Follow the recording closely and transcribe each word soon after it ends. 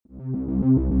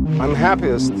I'm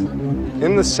happiest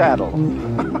in the saddle.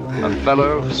 A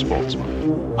fellow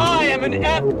sportsman. I am an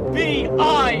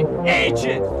FBI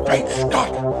agent! Great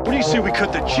Scott! What do you say we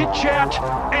cut the chit-chat?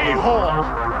 A-hole!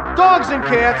 Dogs and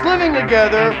cats living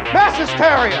together, mass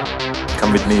hysteria!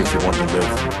 Come with me if you want to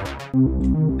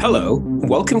live. Hello,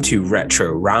 welcome to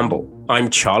Retro Ramble. I'm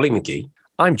Charlie McGee.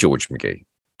 I'm George McGee.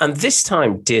 And this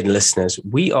time, dear listeners,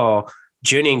 we are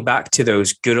journeying back to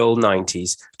those good old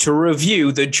 90s to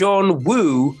review the John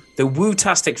Woo, the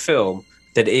Woo-tastic film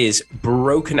that is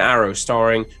Broken Arrow,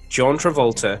 starring John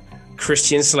Travolta,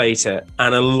 Christian Slater,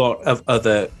 and a lot of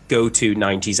other go-to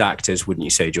 90s actors, wouldn't you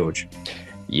say, George?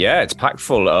 Yeah, it's packed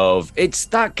full of, it's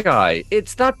that guy,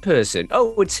 it's that person,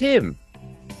 oh, it's him.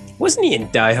 Wasn't he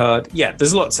in Die Hard? Yeah,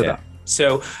 there's lots of that.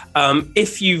 So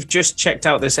if you've just checked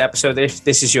out this episode, if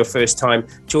this is your first time,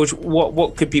 George,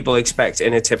 what could people expect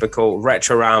in a typical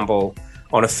Retro Ramble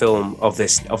on a film of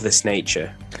this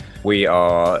nature? We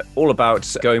are all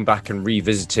about going back and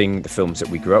revisiting the films that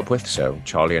we grew up with. So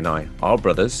Charlie and I are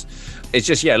brothers. It's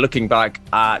just, looking back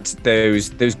at those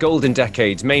golden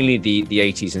decades, mainly the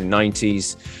 80s and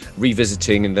 90s,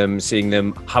 revisiting them, seeing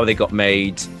them, how they got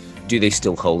made, do they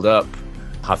still hold up?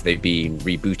 Have they been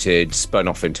rebooted, spun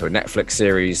off into a Netflix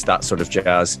series, that sort of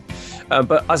jazz?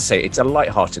 But as I say, it's a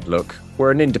light-hearted look. We're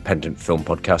an independent film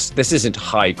podcast. This isn't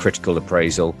high critical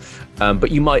appraisal, but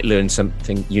you might learn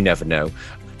something, you never know.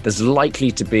 There's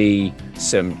likely to be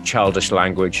some childish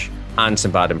language and some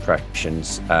bad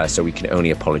impressions, so we can only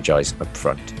apologise up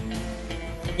front.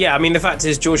 Yeah, I mean, the fact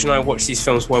is, George and I watched these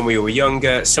films when we were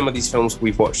younger. Some of these films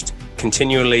we've watched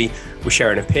continually. We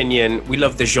share an opinion. We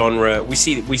love the genre. I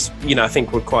think we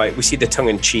see the tongue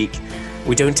in cheek.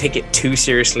 We don't take it too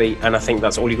seriously. And I think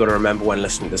that's all you got to remember when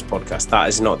listening to this podcast. That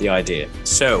is not the idea.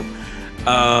 So,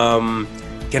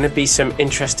 going to be some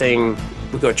interesting.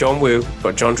 We've got John Woo, we've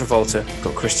got John Travolta, we've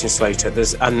got Christian Slater.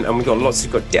 And we've got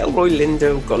we've got Delroy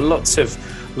Lindo. We've got lots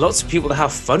of people to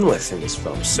have fun with in this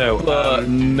film. So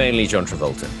mainly John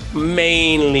Travolta.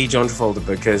 Mainly John Travolta,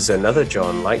 because another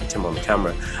John liked him on the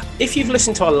camera. If you've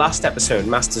listened to our last episode,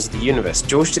 Masters of the Universe,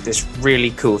 George did this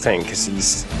really cool thing, because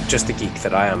he's just the geek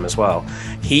that I am as well.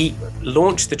 He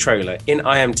launched the trailer in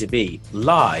IMDb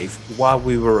live while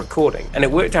we were recording, and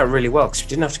it worked out really well because we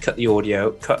didn't have to cut the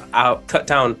audio, cut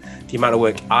down the amount of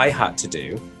work I had to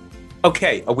do.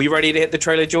 Okay, are we ready to hit the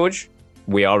trailer, George?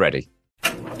 We are ready.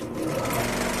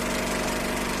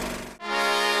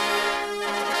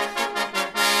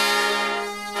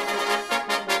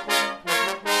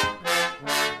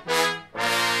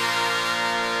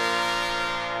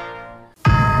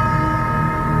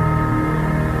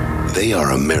 They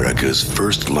are America's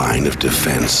first line of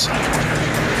defense.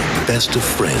 Best of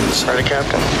friends. Ready,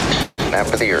 Captain?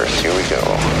 Map of the Earth. Here we go.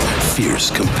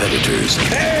 Fierce competitors.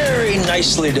 Very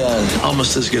nicely done.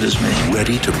 Almost as good as me.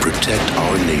 Ready to protect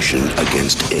our nation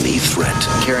against any threat.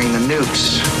 Carrying the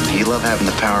nukes. You love having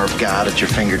the power of God at your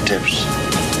fingertips.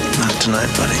 Not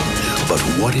tonight, buddy. But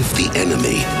what if the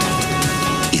enemy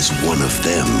is one of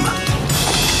them?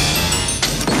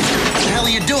 What the hell are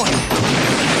you doing?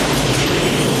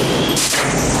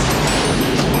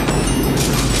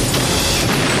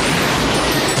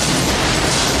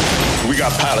 We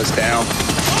got pilots down.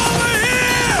 Over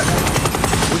here!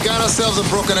 We got ourselves a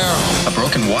broken arrow. A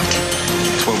broken what?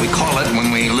 It's what we call it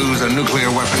when we lose a nuclear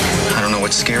weapon. I don't know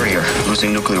what's scarier,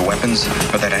 losing nuclear weapons,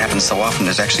 or that it happens so often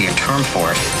there's actually a term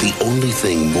for it. The only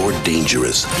thing more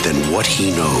dangerous than what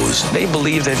he knows. They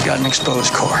believe they've got an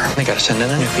exposed core. They got to send in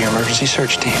a nuclear emergency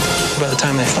search team. By the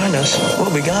time they find us,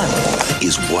 we'll be gone.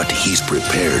 Is what he's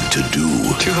prepared to do.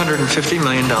 $250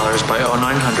 million by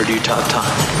 0900 Utah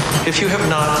time. If you have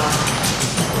not...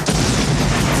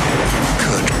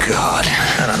 Good God.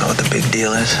 I don't know what the big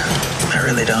deal is. I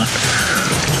really don't.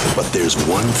 But there's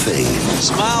one thing.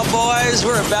 Smile, boys.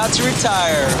 We're about to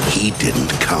retire. He didn't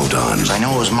count on. I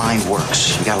know his mind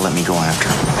works. You gotta let me go after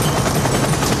him.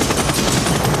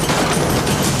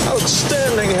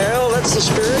 Outstanding, Hal. That's the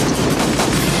spirit.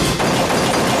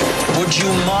 Would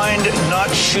you mind not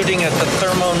shooting at the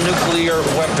thermonuclear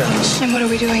weapons? And what are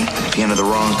we doing? If you enter the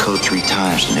wrong code 3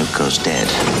 times, the nuke goes dead.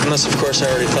 Unless, of course, I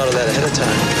already thought of that ahead of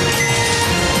time.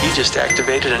 You just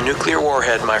activated a nuclear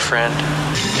warhead, my friend.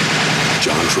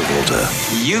 John Travolta.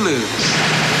 You lose.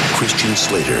 Christian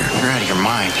Slater. You're out of your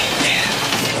mind.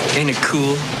 Ain't it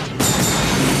cool?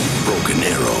 Broken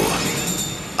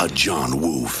Arrow. A John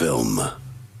Woo film.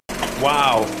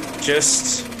 Wow,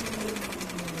 just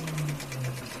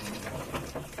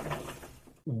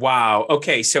Wow.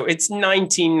 Okay, so it's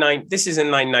 1990. This is a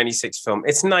 1996 film.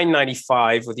 It's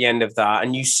 1995 with the end of that,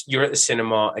 and you're at the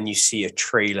cinema and you see a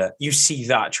trailer. You see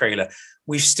that trailer.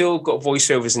 We've still got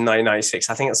voiceovers in 1996.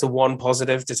 I think that's the one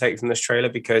positive to take from this trailer,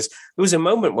 because there was a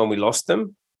moment when we lost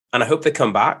them, and I hope they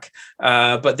come back.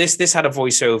 But this had a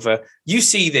voiceover. You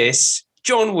see this.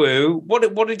 John Woo,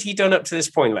 what had he done up to this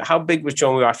point? Like, how big was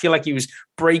John Woo? I feel like he was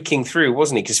breaking through,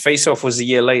 wasn't he? Because Face Off was a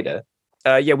year later.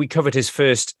 We covered his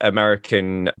first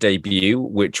American debut,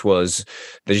 which was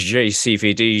the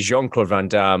JCVD, Jean-Claude Van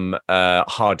Damme,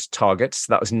 Hard Targets.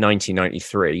 That was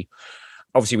 1993.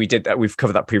 Obviously, we did that. We've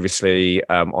covered that previously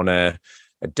on a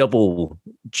double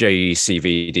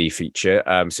JCVD feature.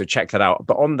 So check that out.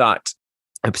 But on that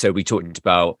episode, we talked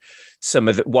about some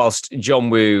of the, whilst John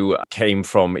Woo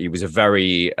he was a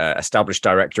very established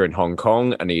director in Hong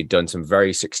Kong, and he'd done some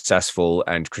very successful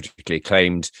and critically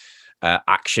acclaimed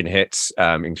action hits,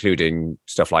 including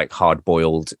stuff like Hard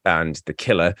Boiled and The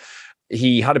Killer.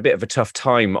 He had a bit of a tough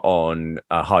time on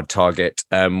Hard Target,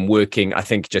 working, I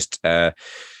think, just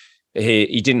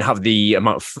he didn't have the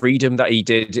amount of freedom that he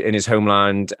did in his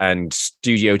homeland, and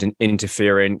studio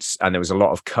interference, and there was a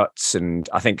lot of cuts. And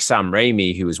I think Sam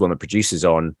Raimi, who was one of the producers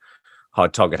on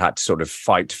Hard Target, had to sort of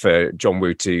fight for John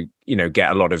Woo to,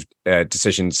 get a lot of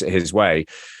decisions his way.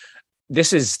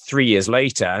 This is 3 years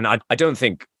later, and I don't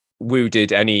think Woo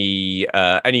did any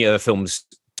other films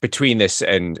between this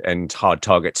and Hard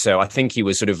Target. So I think he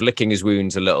was sort of licking his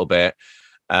wounds a little bit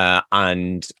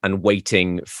and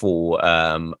waiting for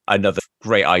another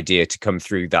great idea to come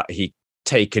through that he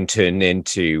take and turn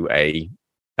into a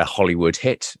Hollywood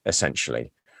hit,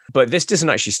 essentially. But this doesn't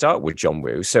actually start with John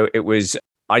Woo. So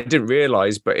I didn't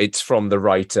realize, but it's from the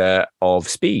writer of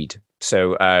Speed.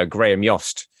 So Graham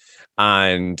Yost.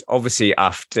 And obviously,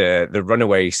 after the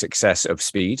runaway success of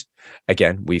Speed,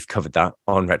 again, we've covered that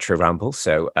on Retro Ramble.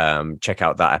 So check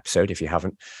out that episode if you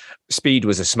haven't. Speed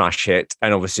was a smash hit.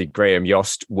 And obviously, Graham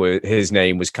Yost, his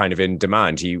name was kind of in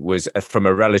demand. He was from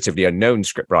a relatively unknown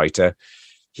scriptwriter.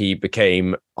 He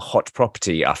became a hot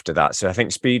property after that. So I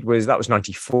think Speed was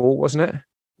 94, wasn't it?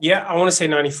 Yeah, I want to say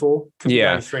 94. Could be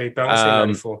 93, but I want to say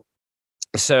 94.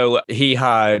 So he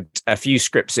had a few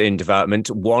scripts in development.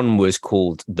 One was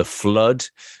called The Flood,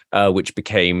 which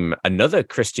became another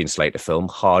Christian Slater film,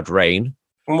 Hard Rain.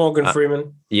 Morgan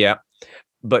Freeman. Yeah.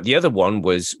 But the other one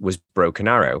was Broken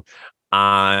Arrow.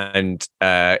 And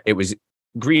it was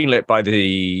greenlit by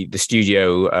the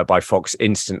studio, by Fox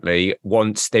instantly,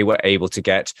 once they were able to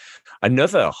get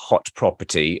another hot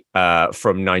property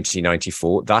from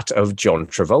 1994, that of John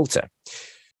Travolta.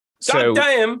 God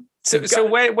damn. So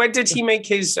where did he make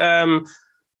his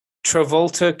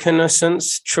Travolta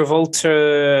connaissance?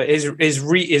 Travolta is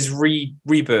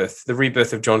rebirth, the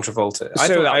rebirth of John Travolta.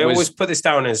 I always put this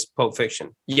down as Pulp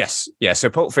Fiction. Yes, yeah. So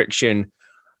Pulp Fiction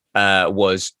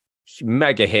was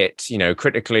mega hit,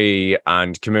 critically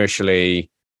and commercially,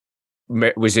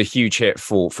 was a huge hit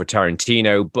for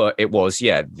Tarantino. But it was,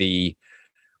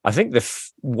 I think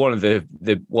it's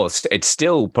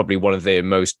still probably one of the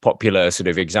most popular sort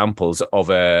of examples of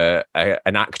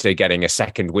an actor getting a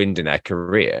second wind in their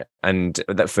career. And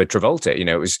that for Travolta,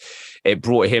 it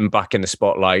brought him back in the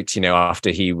spotlight, after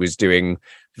he was doing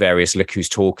various Look Who's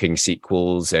Talking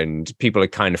sequels, and people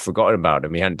had kind of forgotten about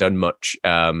him. He hadn't done much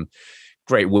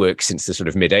great work since the sort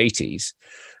of mid 80s.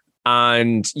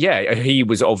 And he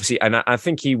was obviously, and I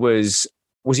think he was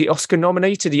he Oscar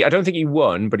nominated? I don't think he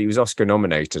won, but he was Oscar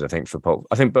nominated, I think, for Pulp.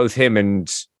 I think both him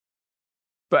and...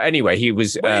 But anyway, he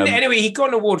was... anyway, he got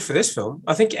an award for this film.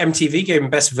 I think MTV gave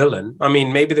him Best Villain. I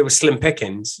mean, maybe there was slim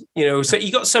pickings, so he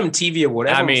got some TV award.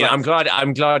 I'm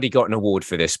glad he got an award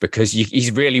for this, because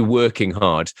he's really working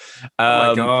hard. Oh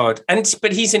my God.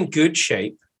 But he's in good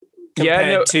shape.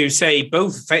 Compared to, say,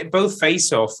 both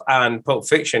Face Off and Pulp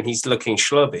Fiction, he's looking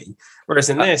schlubby. Whereas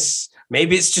in this...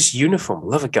 Maybe it's just uniform.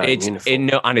 Love a guy in uniform.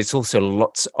 And it's also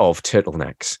lots of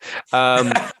turtlenecks.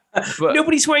 But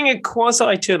nobody's wearing a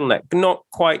quasi turtleneck, not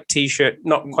quite t-shirt,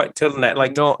 not quite turtleneck,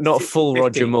 like not full 50.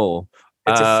 Roger Moore.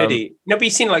 It's a fitty. Nobody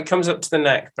seen comes up to the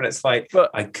neck, but it's I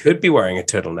could be wearing a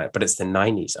turtleneck, but it's the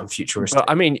 90s. I'm futuristic. But,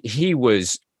 I mean, he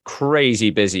was crazy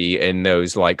busy in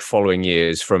those following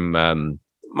years from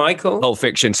Michael Pulp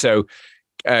Fiction. So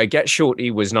Get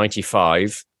Shorty was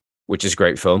 95. Which is a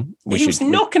great film. He was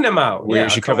knocking them out. We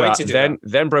should cover that.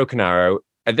 Then Broken Arrow.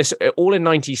 And this all in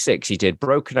 96. He did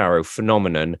Broken Arrow,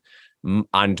 Phenomenon,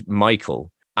 and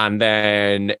Michael. And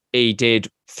then he did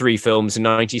 3 films in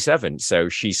 97. So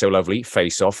She's So Lovely,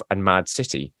 Face Off, and Mad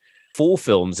City. 4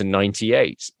 films in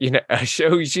 98.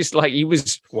 So he's just he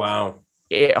was a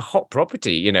hot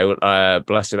property.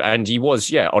 Bless him. And he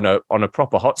was on a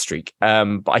proper hot streak.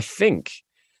 But I think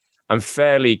I'm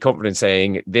fairly confident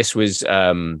saying this was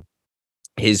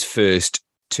his first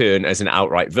turn as an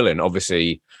outright villain.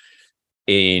 Obviously,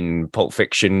 in Pulp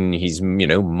Fiction, he's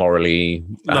morally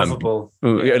lovable,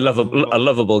 a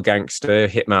lovable gangster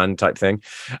hitman type thing.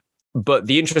 But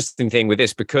the interesting thing with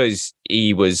this, because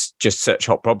he was just such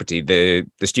hot property, the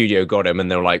studio got him and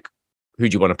they were like, "Who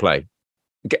do you want to play?"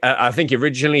 I think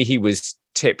originally he was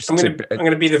tipped. I'm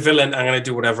going to be the villain. I'm going to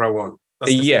do whatever I want.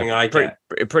 That's the thing I get.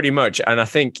 Pretty much. And I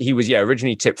think he was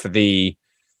originally tipped for the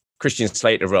Christian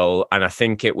Slater role, and I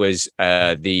think it was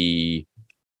the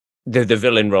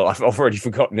villain role. I've already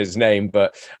forgotten his name,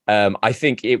 but I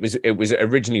think it was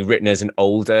originally written as an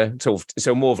older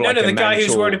so more of like the guy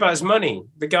who's worried about his money,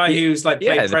 the guy who's like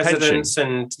played presidents,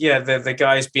 and the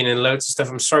guy's been in loads of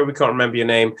stuff. I'm sorry we can't remember your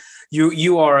name.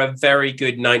 You are a very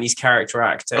good 90s character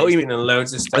actor. Oh, he's been in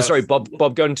loads of stuff. Oh, sorry,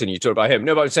 Bob Gunton. You talked about him.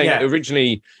 No, but I was saying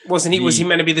originally was he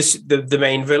meant to be the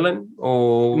main villain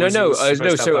or no?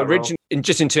 So originally,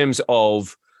 just in terms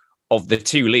of the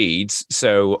two leads,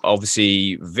 so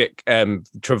obviously Vic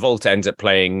Travolta ends up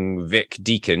playing Vic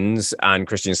Deakins, and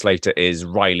Christian Slater is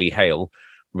Riley Hale.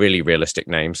 Really realistic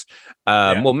names.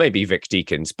 Well, maybe Vic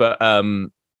Deakins, but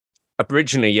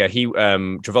originally, he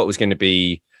Travolta was going to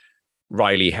be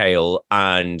Riley Hale,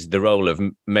 and the role of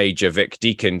Major Vic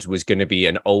Deakins was going to be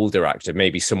an older actor,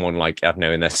 maybe someone like, I don't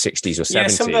know, in their 60s or 70s. Yeah,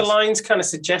 some of the lines kind of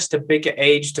suggest a bigger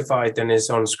age divide than is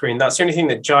on screen. That's the only thing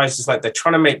that jives, is like they're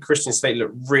trying to make Christian Slater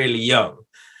look really young,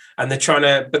 and they're trying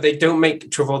to, but they don't make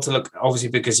Travolta look, obviously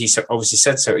because he obviously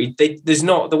said so. There's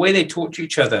not, the way they talk to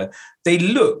each other, they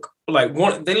look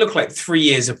like 3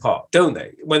 years apart, don't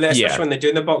they? Especially when they're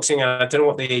doing the boxing. I don't know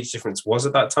what the age difference was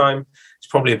at that time. It's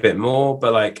probably a bit more,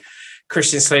 but like,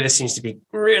 Christian Slater seems to be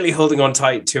really holding on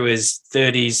tight to his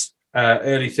 30s,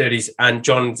 early 30s, and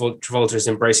John Travolta is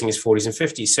embracing his 40s and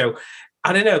 50s. So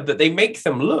I don't know, but they make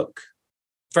them look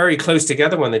very close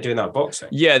together when they're doing that boxing.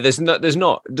 Yeah,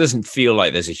 it doesn't feel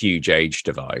like there's a huge age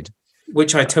divide.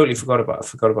 Which I totally forgot about. I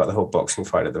forgot about the whole boxing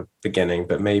fight at the beginning,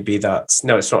 but maybe it's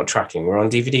not tracking. We're on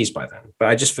DVDs by then, but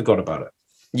I just forgot about it.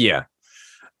 Yeah.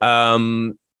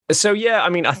 So yeah, I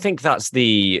mean, I think that's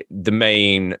the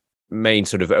main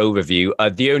sort of overview.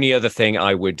 The only other thing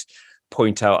I would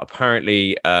point out,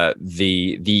 apparently,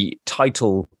 the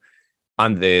title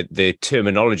and the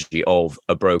terminology of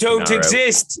a broken don't arrow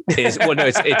exist.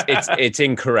 It's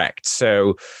incorrect.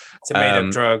 So it's a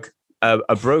made-up drug.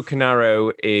 A broken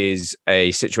arrow is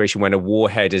a situation when a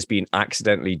warhead has been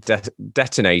accidentally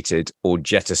detonated or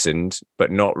jettisoned,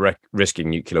 but not risking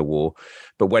nuclear war.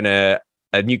 But when a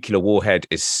nuclear warhead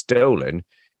is stolen,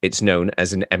 it's known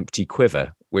as an empty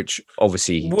quiver, which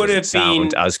obviously would have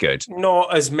sound as good.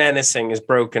 Not as menacing as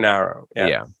Broken Arrow.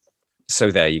 Yeah. So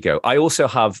there you go. I also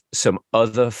have some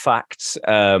other facts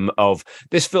of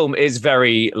this film is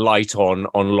very light on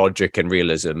logic and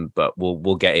realism, but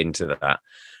we'll get into that.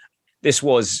 This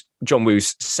was John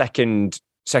Woo's second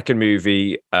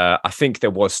movie. I think there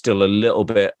was still a little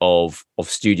bit of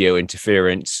studio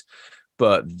interference.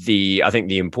 But I think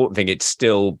the important thing, it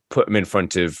still put them in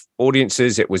front of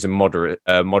audiences. It was a moderate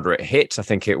hit. I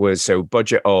think it was, so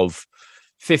budget of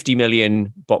 50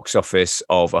 million, box office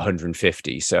of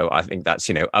 150. So I think that's,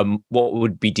 what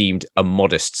would be deemed a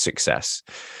modest success,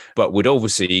 but would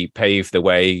obviously pave the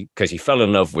way because he fell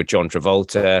in love with John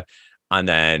Travolta. And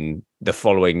then the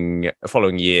following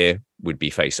year would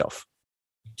be Face Off.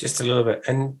 Just a little bit.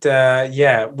 And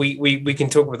we can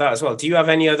talk about that as well. Do you have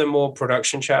any other more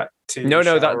production chat to No,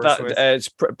 it's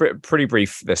pretty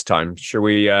brief this time. Shall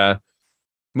we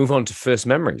move on to first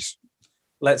memories?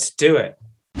 Let's do it.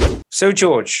 So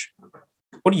George,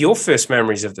 what are your first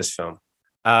memories of this film?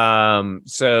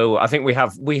 So I think we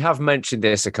have mentioned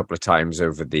this a couple of times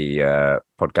over the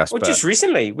podcast. Well, just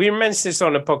recently. We mentioned this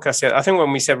on a podcast. I think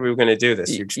when we said we were going to do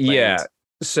this, you explained. Yeah.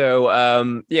 So,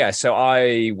 so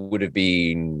I would have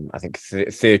been, I think,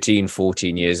 13,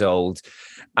 14 years old.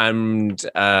 And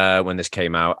when this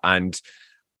came out, and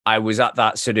I was at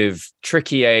that sort of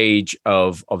tricky age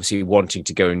of obviously wanting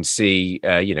to go and see,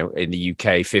 in the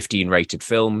UK, 15 rated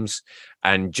films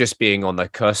and just being on the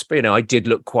cusp. I did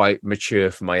look quite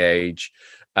mature for my age.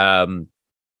 And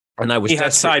I was... He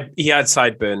had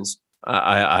sideburns.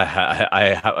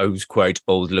 I was quite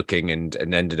old looking and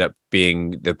ended up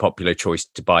being the popular choice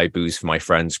to buy booze for my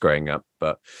friends growing up,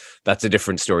 but that's a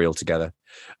different story altogether.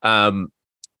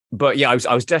 But yeah,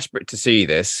 I was desperate to see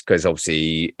this because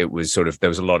obviously it was there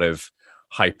was a lot of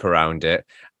hype around it,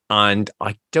 and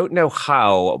I don't know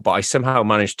how, but I somehow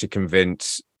managed to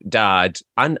convince Dad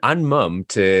and Mum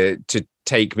to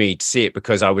take me to see it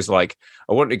because I was like,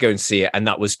 I wanted to go and see it, and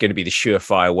that was going to be the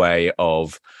surefire way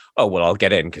of oh, well, I'll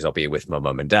get in because I'll be with my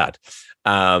mum and dad.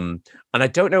 And I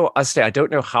don't know, I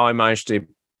don't know how I managed to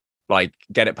like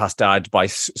get it past dad by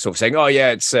sort of saying, oh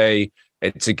yeah, it's a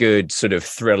good sort of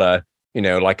thriller, you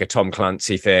know, like a Tom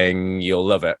Clancy thing. You'll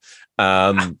love it.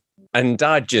 And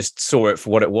dad just saw it for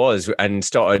what it was and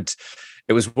started.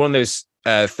 It was one of those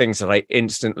things that I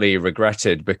instantly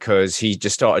regretted because he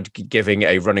just started giving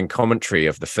a running commentary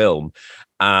of the film.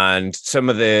 And some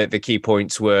of the key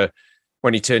points were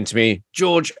when he turned to me,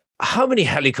 George, how many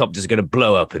helicopters are going to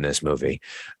blow up in this movie?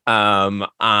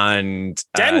 And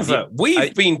Denver.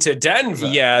 We've been to Denver.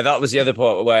 Yeah, that was the other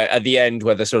part where at the end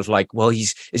where they're sort of like, well,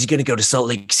 is he going to go to Salt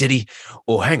Lake City?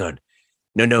 Oh, hang on.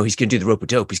 No, he's going to do the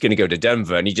rope-a-dope. He's going to go to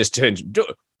Denver. And he just turns,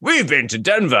 we've been to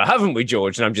Denver, haven't we,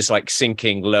 George? And I'm just like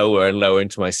sinking lower and lower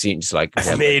into my seat. And just like,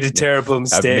 I've made a terrible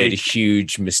mistake. I've made a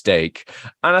huge mistake.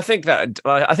 And I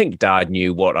think dad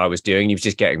knew what I was doing. He was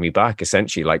just getting me back,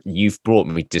 essentially. Like, you've brought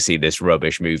me to see this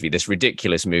rubbish movie, this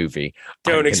ridiculous movie.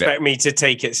 Don't expect me to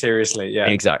take it seriously. Yeah,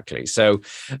 exactly. So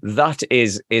that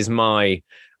is my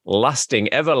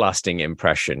everlasting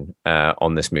impression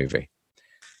on this movie.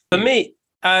 For me,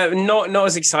 not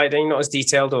as exciting, not as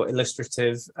detailed or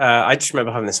illustrative. I just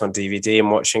remember having this on DVD and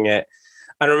watching it.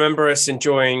 And I remember us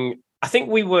enjoying, I think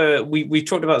we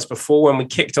talked about this before when we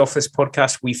kicked off this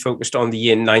podcast, we focused on the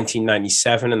year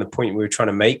 1997. And the point we were trying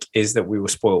to make is that we were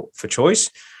spoiled for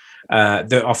choice.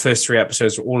 Our first 3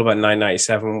 episodes were all about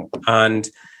 1997 and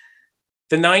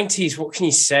the 90s. What can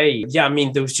you say? Yeah, I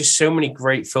mean, there was just so many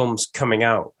great films coming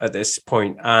out at this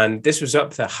point, and this was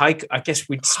up there. High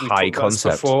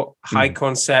concept before. High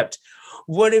concept.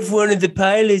 What if one of the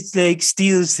pilots like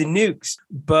steals the nukes?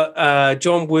 But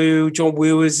John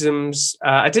Wooisms.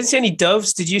 I didn't see any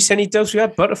doves. Did you see any doves? We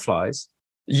had butterflies.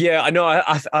 Yeah, I know.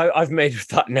 I've made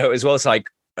that note as well. It's like,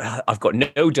 I've got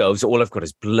no doves. All I've got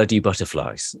is bloody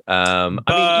butterflies. I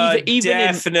mean, even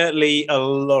definitely a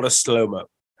lot of slow-mo.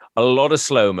 A lot of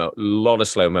slow-mo.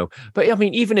 But I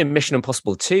mean, even in Mission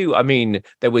Impossible 2, I mean,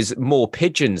 there was more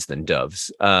pigeons than doves.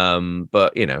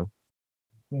 But, you know.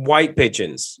 White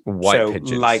pigeons.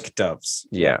 Like doves.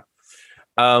 Yeah.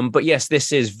 But yes,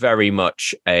 this is very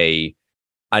much a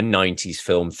 90s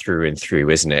film through and through,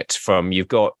 isn't it? You've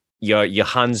got your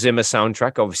Hans Zimmer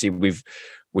soundtrack. Obviously,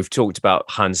 we've talked about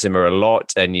Hans Zimmer a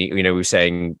lot, and you know, we were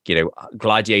saying, you know,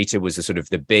 Gladiator was a sort of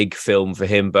the big film for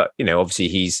him, but you know, obviously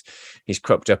he's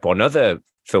cropped up on other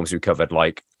films we covered,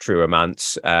 like True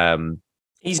Romance.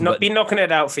 He's been knocking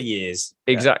it out for years.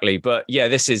 Exactly, but yeah,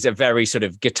 this is a very sort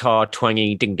of guitar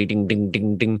twangy ding ding ding ding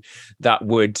ding ding that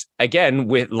would again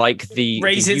with like the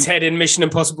raise its head in Mission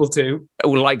Impossible 2,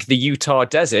 or like the Utah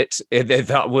desert.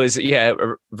 That was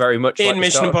very much in like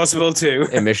Mission Impossible 2.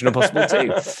 In Mission Impossible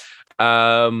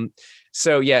 2.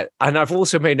 So yeah, and I've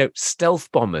also made note stealth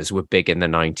bombers were big in the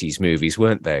 90s movies,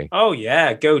 weren't they? Oh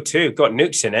yeah, Go 2 got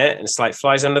nukes in it, and it's like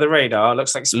flies under the radar,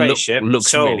 looks like a spaceship.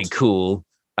 Looks really cool.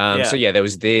 So yeah, there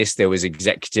was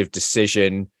Executive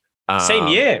Decision. Same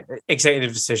year,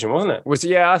 Executive Decision, wasn't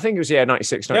it? I think it was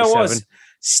 96, 97. No, it was.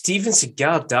 Steven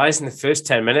Seagal dies in the first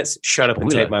 10 minutes. Shut up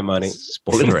and take my money.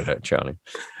 Spoiler alert, Charlie.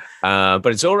 But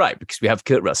it's all right because we have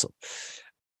Kurt Russell.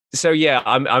 So yeah,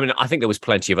 I mean, I think there was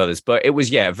plenty of others, but it was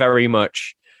very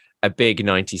much a big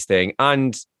 90s thing.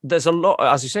 And there's a lot,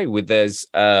 as you say, there's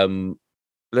a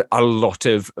lot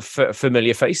of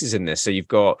familiar faces in this. So you've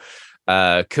got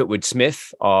Kurtwood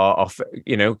Smith,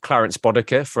 you know, Clarence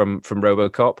Boddicker from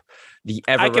RoboCop.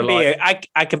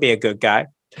 I can be a good guy.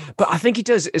 But I think he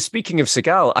does. Speaking of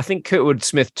Seagal, I think Kurtwood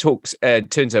Smith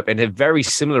turns up in a very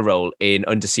similar role in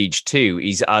Under Siege 2.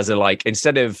 He's I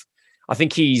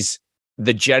think he's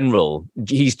the general.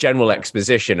 He's general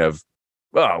exposition of,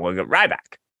 we've got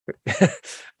Ryback.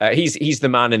 He's the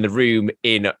man in the room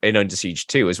in Under Siege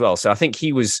 2 as well. So I think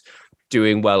he was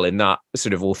doing well in that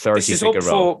sort of authority figure role. This is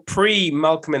all for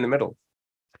pre-Malcolm in the Middle.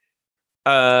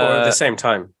 Or at the same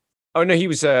time. Oh no, he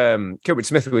was Kurtwood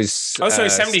Smith was. Oh, sorry,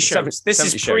 70 shows. This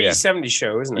is pre-70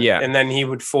 show, isn't it? Yeah, and then he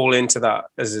would fall into that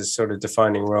as a sort of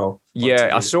defining role. Yeah,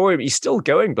 I saw him. He's still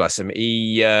going, bless him.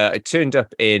 He turned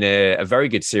up in a very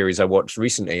good series I watched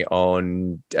recently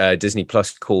on Disney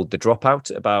Plus called The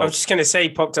Dropout. I was just going to say, he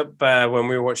popped up when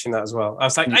we were watching that as well. I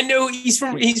was like, I know he's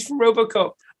from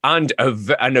RoboCop. And a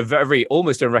very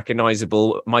almost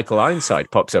unrecognizable Michael Ironside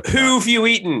pops up. Who've you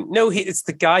eaten? No, it's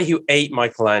the guy who ate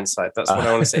Michael Ironside. That's what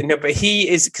I want to say. No, but he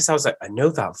is, because I was like, I know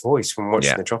that voice from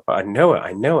watching The Dropout. I know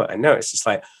it. It's just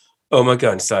like, oh my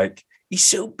God. It's like, he's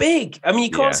so big. I mean, you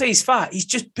can't say he's fat. He's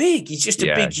just big. He's just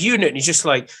a big unit. And he's just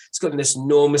like, he's got this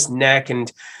enormous neck,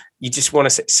 and you just want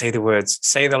to say the words,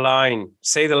 say the line.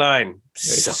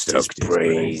 Sucked his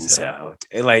brains out.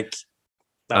 Like,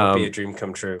 That would be a dream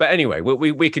come true. But anyway,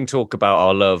 we can talk about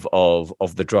our love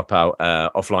of The Dropout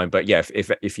offline. But yeah,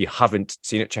 if you haven't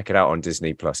seen it, check it out on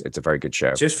Disney Plus. It's a very good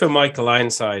show. Just for Michael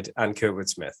Ironside and Kurtwood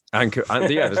Smith. And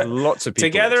yeah, there's lots of people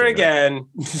together again.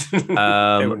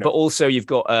 But also you've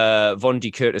got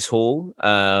Vondi Curtis Hall,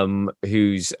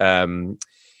 who's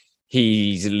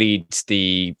he leads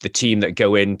the team that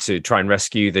go in to try and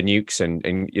rescue the nukes,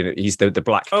 and you know he's the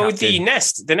black. Oh, captain.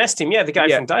 the Nest team, the guy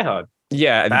from Die Hard.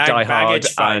 Yeah, Die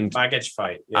Hard baggage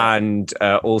fight, and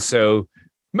also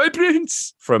my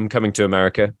prince from Coming to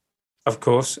America. Of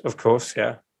course,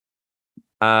 yeah.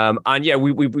 And yeah,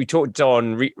 we talked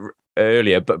on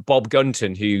earlier, but Bob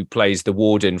Gunton, who plays the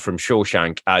warden from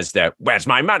Shawshank, as where's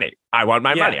my money? I want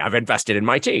my money. I've invested in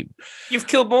my team. You've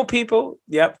killed more people.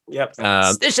 Yep.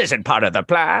 This isn't part of the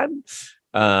plan.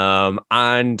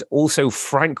 And also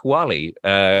Frank Whaley,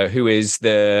 who is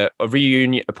a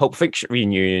Pulp Fiction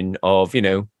reunion of, you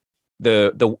know,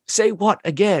 the say what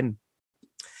again?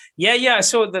 Yeah. I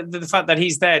saw the fact that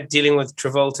he's there dealing with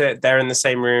Travolta. They're in the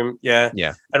same room. Yeah.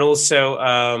 And also,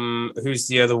 who's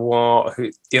the other one?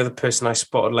 The other person I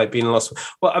spotted like being lost?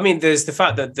 Well, I mean, there's the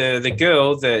fact that the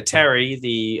girl, the Terry,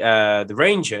 the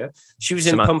Ranger, she was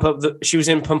in Pump Up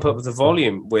the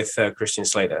Volume with Christian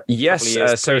Slater.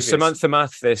 Yes. So Samantha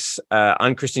Mathis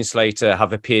and Christian Slater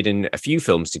have appeared in a few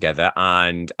films together,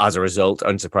 and as a result,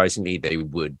 unsurprisingly, they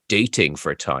were dating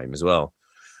for a time as well.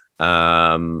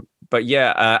 But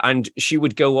yeah, and she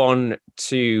would go on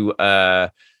to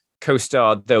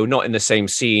co-star, though not in the same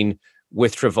scene,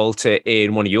 with Travolta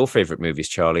in one of your favorite movies,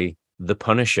 Charlie, The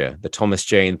Punisher, the Thomas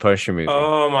Jane Punisher movie.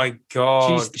 Oh my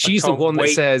God. She's the one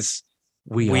that says,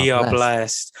 we are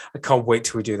blessed. I can't wait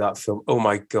till we do that film. Oh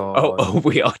my God. Oh,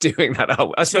 we are doing that.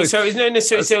 So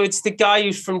it's the guy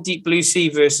who's from Deep Blue Sea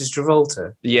versus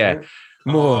Travolta. Yeah.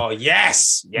 More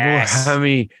yes. More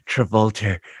hammy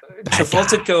Travolta.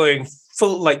 Travolta going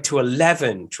full like to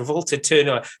 11. Travolta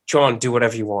turn John, do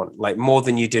whatever you want, like more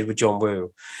than you did with John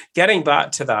Woo. Getting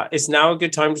back to that, is now a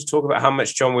good time to talk about how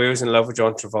much John Woo is in love with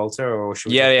John Travolta, or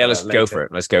should we let's go for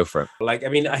it. Let's go for it. Like, I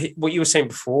mean, what you were saying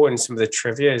before in some of the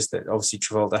trivia is that obviously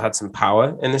Travolta had some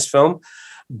power in this film,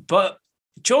 but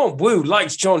John Woo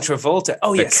likes John Travolta.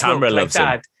 Oh, the camera loves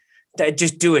him.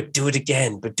 Just do it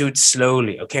again, but do it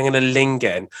slowly. Okay, I'm going to linger.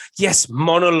 And yes,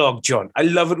 monologue, John. I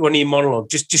love it when you monologue.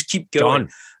 Just keep going.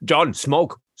 John,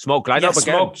 smoke, light up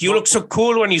again. Smoke. You look so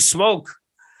cool when you smoke.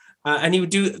 And he would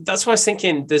do. That's why I was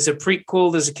thinking. There's a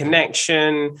prequel. There's a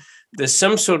connection. There's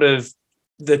some sort of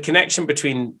the connection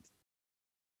between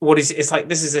what is. It's like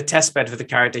this is a test bed for the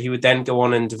character. He would then go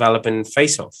on and develop in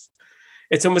Face Off.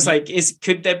 It's almost like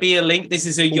could there be a link? This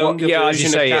is a younger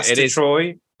version of Castor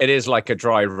Troy. It is like a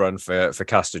dry run for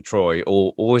Castor Troy,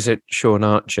 or is it Sean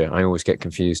Archer? I always get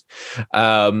confused.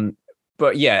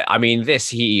 But yeah, I mean,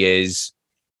 he is.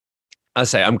 I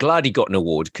say, I'm glad he got an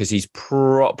award because he's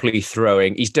properly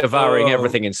he's devouring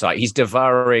everything in sight. He's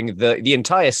devouring the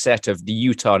entire set of the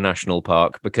Utah National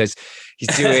Park because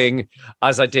he's doing,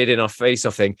 as I did in our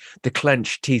face-off thing, the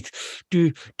clenched teeth.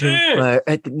 Don't fire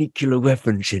at the nuclear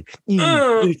weapons.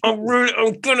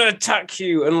 I'm gonna attack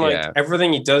you, and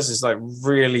everything he does is like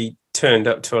really turned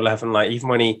up to 11. Like even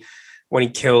when he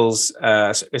kills,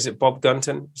 is it Bob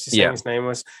Gunton? His name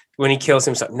was. When he kills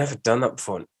him, he's like, never done that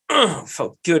before.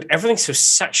 Felt good. Everything's so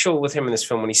sexual with him in this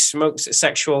film. When he smokes, it's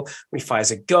sexual. When he fires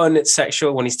a gun, it's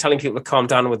sexual. When he's telling people to calm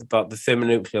down about the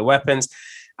thermonuclear weapons,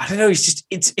 I don't know. He's just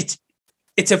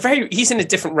he's in a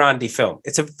different Randy film.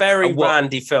 It's a very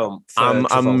Randy film.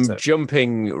 I'm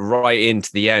jumping right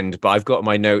into the end, but I've got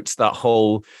my notes that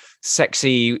whole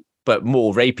sexy but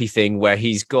more rapey thing where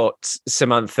he's got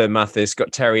Samantha Mathis,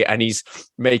 got Terry, and he's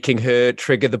making her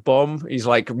trigger the bomb. He's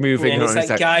like moving her. He's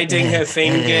like guiding her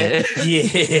finger. And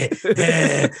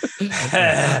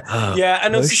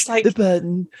it's just like the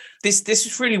button. This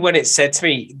is really when it said to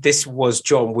me, this was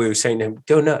John Woo saying to him,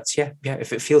 go nuts. Yeah.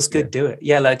 If it feels good, do it.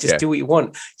 Yeah, like just do what you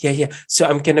want. Yeah. So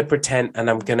I'm gonna pretend and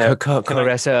I'm gonna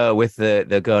caress her with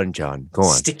the gun, John. Go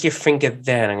on. Stick your finger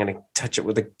there and I'm gonna touch it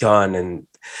with a gun. And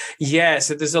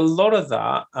so there's a lot of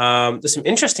that. There's some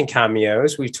interesting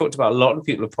cameos. We've talked about a lot of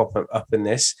people who pop up in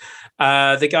this.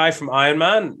 The guy from Iron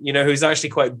Man, who's actually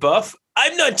quite buff.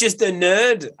 I'm not just a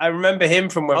nerd. I remember him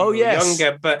from when we were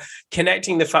younger, but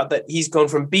connecting the fact that he's gone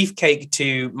from beefcake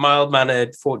to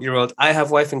mild-mannered 40-year-old, I have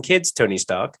wife and kids, Tony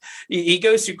Stark. He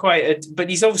goes through but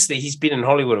he's been in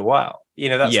Hollywood a while.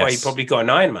 That's why he probably got an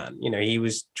Iron Man. He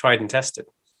was tried and tested.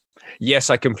 Yes,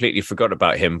 I completely forgot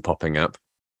about him popping up.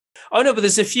 Oh no, but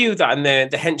there's a few that, and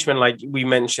the henchmen, like we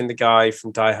mentioned, the guy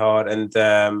from Die Hard, and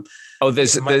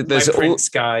there's Prince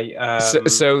guy.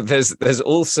 So there's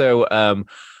also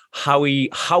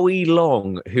Howie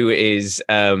Long, who is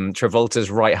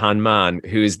Travolta's right-hand man,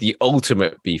 who is the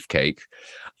ultimate beefcake.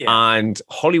 Yeah. And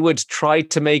Hollywood tried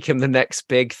to make him the next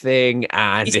big thing,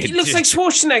 and he looks like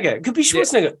Schwarzenegger. It could be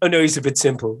Schwarzenegger. Yeah. Oh no, he's a bit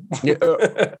simple.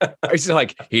 It's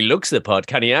like, he looks the part.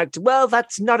 Can he act? Well,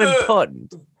 that's not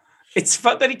important. It's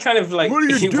fun that he kind of like, what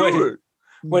are you doing?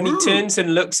 When he turns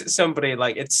and looks at somebody,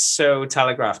 like, it's so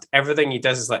telegraphed. Everything he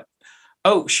does is like,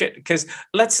 oh shit. Because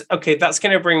that's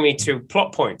going to bring me to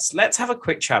plot points. Let's have a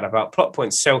quick chat about plot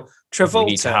points. So Travolta,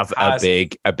 we need to have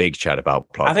a big chat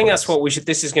about plot. I think points. That's what we should.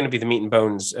 This is going to be the meat and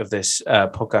bones of this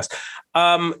podcast.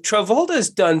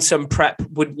 Travolta's done some prep,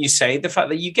 wouldn't you say? The fact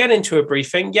that you get into a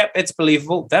briefing, yep, it's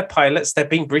believable. They're pilots. They're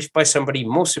being briefed by somebody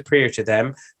more superior to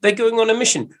them. They're going on a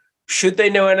mission. Should they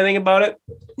know anything about it?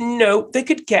 No, they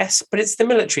could guess, but it's the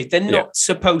military. They're not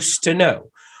supposed to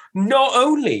know. Not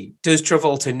only does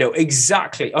Travolta know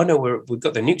exactly, oh no, we've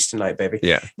got the nukes tonight, baby.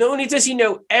 Yeah. Not only does he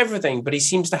know everything, but he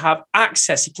seems to have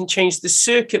access. He can change the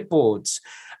circuit boards,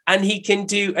 and he can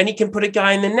put a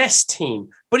guy in the nest team.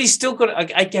 But he's still got,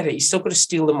 I get it, he's still got to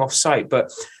steal them off site.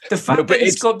 But the fact that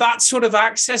he's got that sort of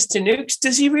access to nukes,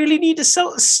 does he really need to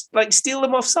steal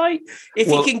them off site? If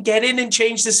he can get in and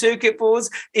change the circuit boards,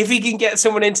 if he can get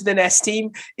someone into the nest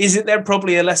team, isn't there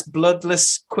probably a less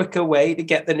bloodless, quicker way to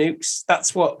get the nukes?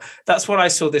 That's what I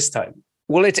saw this time.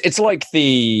 Well, it's like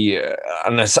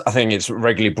and I think it's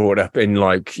regularly brought up in,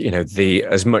 like, you know,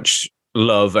 as much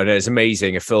love and as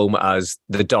amazing a film as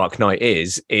The Dark Knight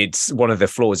is, it's one of the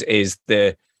flaws is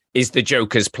the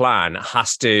Joker's plan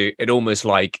it almost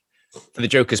like, for the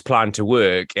Joker's plan to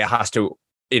work, it has to,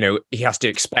 you know, he has to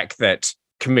expect that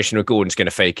Commissioner Gordon's going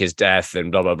to fake his death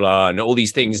and blah, blah, blah. And all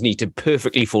these things need to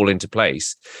perfectly fall into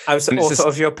place. I was the author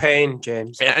of your pain,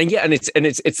 James. And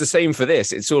it's the same for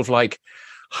this. It's sort of like,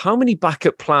 how many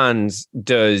backup plans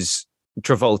does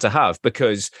Travolta have?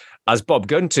 Because as Bob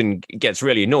Gunton gets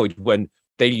really annoyed when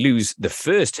they lose the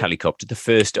first helicopter, the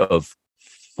first of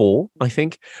 4, I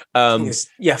think.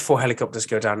 4 helicopters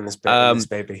go down in this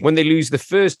baby. When they lose the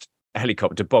first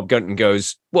helicopter, Bob Gunton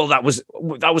goes, well, that was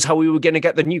how we were going to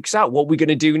get the nukes out. What are we going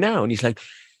to do now? And he's like,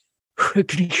 we're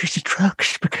going to use the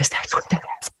trucks because that's what they're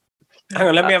after. Hang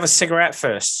on, let me have a cigarette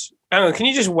first. Hang on, can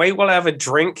you just wait while I have a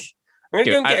drink? I'm going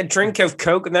to go and get a drink of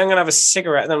Coke, and then I'm going to have a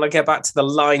cigarette, and then I'll get back to the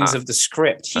lines of the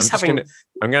script. I'm going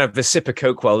to have a sip of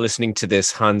Coke while listening to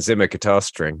this Hans Zimmer guitar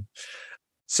string.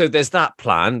 So there's that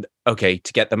plan, okay,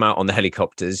 to get them out on the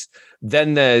helicopters.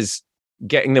 Then there's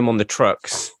getting them on the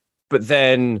trucks, but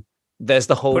then there's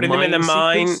the whole putting them in the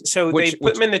mine. So they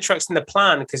put them in the trucks in the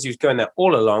plan because he was going there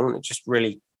all along. It just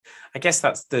really, I guess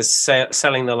that's the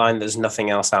selling the line. There's nothing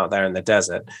else out there in the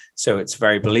desert. So it's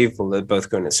very believable they're both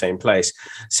going to the same place.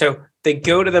 So they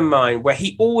go to the mine where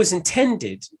he always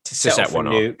intended to set off a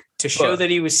nuke to show that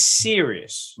he was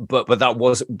serious. But that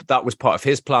was part of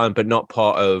his plan, but not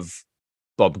part of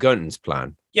Bob Gunton's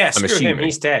plan. Yeah, screw him.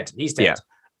 He's dead. Yeah.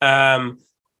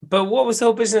 But what was the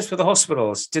whole business with the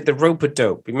hospitals? Did the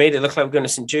rope-a-dope? He made it look like we're going to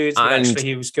St. Jude's, but actually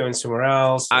he was going somewhere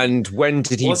else. And when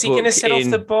did he was he going to set off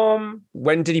the bomb?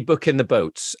 When did he book in the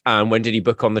boats? And when did he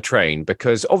book on the train?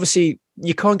 Because obviously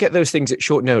you can't get those things at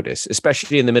short notice,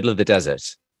 especially in the middle of the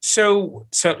desert. So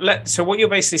what you're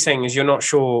basically saying is you're not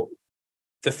sure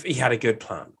he had a good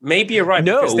plan. Maybe you're right.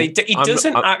 No, because he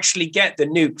doesn't actually get the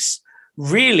nukes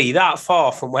really that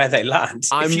far from where they land.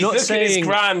 I'm not saying at his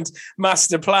grand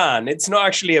master plan, it's not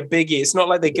actually a biggie. It's not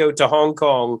like they go to Hong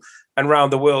Kong and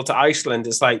round the world to Iceland.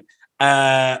 It's like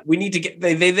we need to get.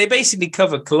 They basically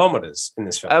cover kilometers in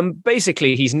this film.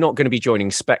 Basically, he's not going to be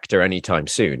joining Spectre anytime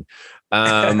soon.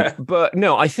 But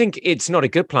no, I think it's not a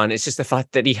good plan. It's just the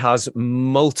fact that he has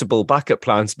multiple backup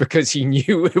plans because he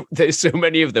knew there's so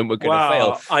many of them were going to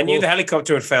fail. I knew the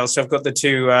helicopter would fail, so I've got the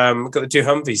two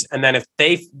Humvees, and then if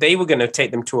they were going to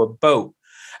take them to a boat,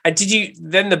 and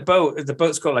then the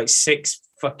boat's got like 6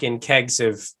 fucking kegs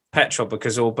of petrol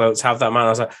because all boats have that amount. I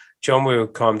was like, John Woo,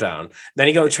 calm down. Then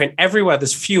you go to train everywhere.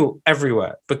 There's fuel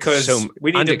everywhere because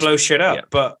we need to blow shit up,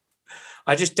 but.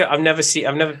 I've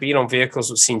never been on vehicles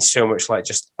that's seen so much like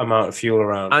just amount of fuel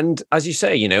around. And as you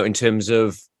say, you know, in terms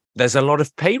of there's a lot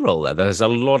of payroll there. There's a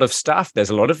lot of staff.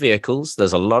 There's a lot of vehicles.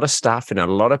 There's a lot of staff in a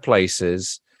lot of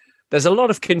places. There's a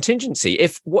lot of contingency.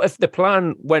 What if the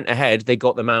plan went ahead, they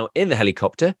got them out in the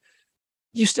helicopter,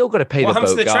 you still got to pay the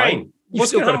boat guy. You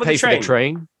still got to pay for the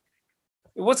train.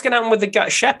 What's going to happen with the guy,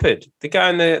 Shepard, the guy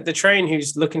on the train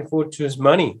who's looking forward to his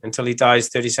money until he dies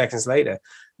 30 seconds later?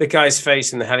 The guy's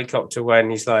face in the helicopter when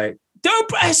he's like, don't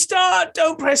press start.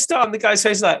 And the guy's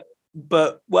face is like,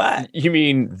 but what? You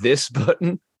mean this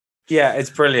button? Yeah, it's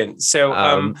brilliant. So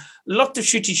lot of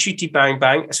shooty bang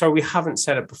bang. Sorry, we haven't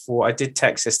said it before. I did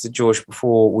text this to George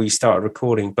before we started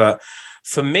recording, but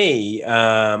for me,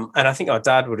 and I think our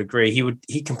dad would agree,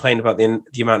 he complained about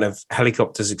the amount of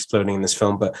helicopters exploding in this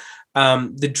film, but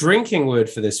the drinking word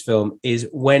for this film is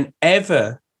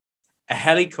whenever a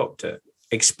helicopter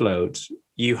explodes,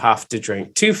 you have to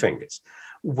drink 2 fingers.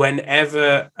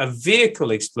 Whenever a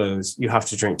vehicle explodes, you have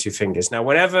to drink 2 fingers. Now,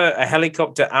 whenever a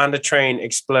helicopter and a train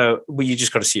explode, well, you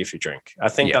just got to see if you drink. I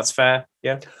think that's fair.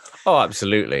 Yeah. Oh,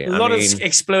 absolutely. A lot of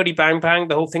explodey bang bang,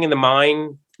 the whole thing in the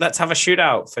mine. Let's have a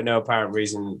shootout for no apparent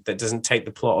reason that doesn't take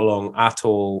the plot along at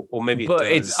all, or maybe. But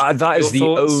it's that is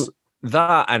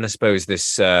that, and I suppose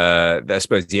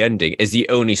the ending is the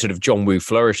only sort of John Woo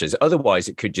flourishes. Otherwise,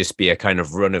 it could just be a kind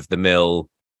of run of the mill.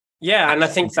 Yeah, and I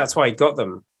think that's why he got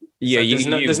them. Yeah, so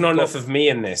there's not enough of me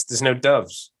in this. There's no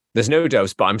doves. There's no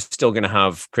doves, but I'm still going to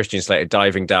have Christian Slater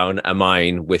diving down a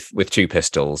mine with 2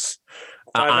 pistols,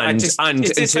 and in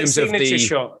terms of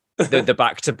the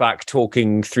back-to-back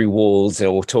talking through walls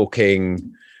or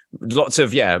talking, lots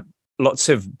of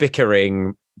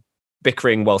bickering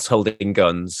whilst holding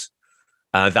guns.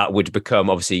 That would become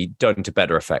obviously done to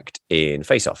better effect in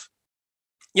Face Off.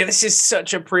 Yeah, this is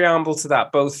such a preamble to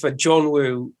that, both for John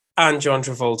Woo and John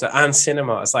Travolta and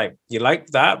cinema. It's like, you like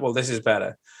that? Well, this is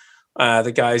better.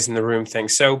 The guys in the room thing.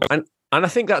 So, and I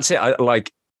think that's it. I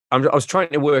was trying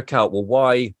to work out, well,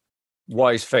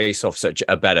 why is Face Off such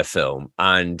a better film?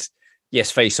 And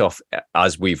yes, Face Off,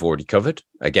 as we've already covered,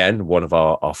 again, one of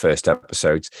our first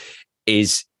episodes,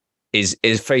 is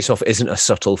Face Off isn't a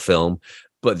subtle film,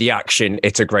 but the action,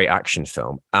 it's a great action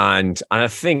film. And I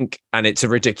think, and it's a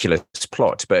ridiculous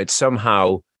plot, but it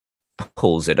somehow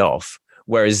pulls it off.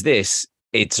 Whereas this,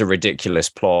 it's a ridiculous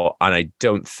plot, and I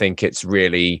don't think it's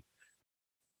really.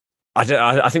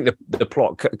 I think the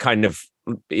plot kind of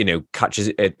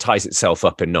ties itself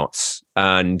up in knots.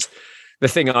 And the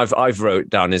thing I've wrote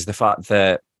down is the fact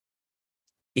that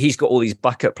he's got all these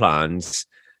backup plans,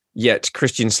 yet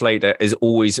Christian Slater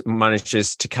always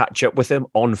manages to catch up with him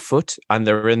on foot, and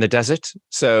they're in the desert.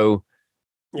 So.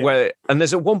 Yeah. And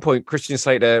there's at one point Christian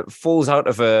Slater falls out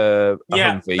of a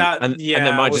Humvee and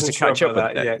then manages to catch up with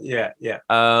it. Yeah.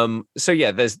 So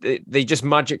yeah, they just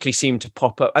magically seem to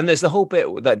pop up, and there's the whole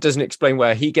bit that doesn't explain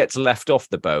where he gets left off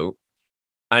the boat,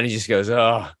 and he just goes,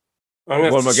 what am I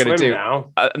going to do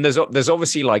now? And there's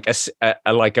obviously like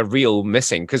a reel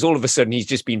missing, because all of a sudden he's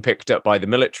just been picked up by the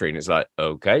military, and it's like,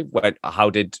 okay, how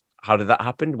did that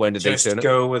happen? When did they turn up?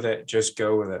 Just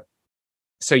go with it.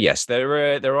 So yes,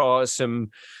 there are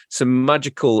some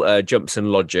magical jumps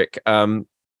in logic. I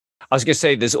was going to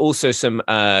say there's also some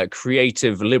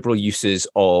creative liberal uses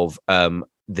of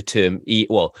the term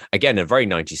again, a very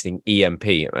 90s thing,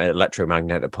 EMP,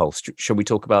 electromagnetic pulse. Shall we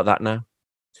talk about that now?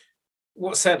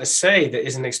 What's that to say that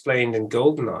isn't explained in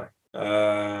GoldenEye?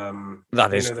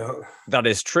 That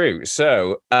is true.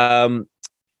 So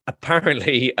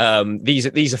apparently,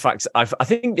 these are facts. I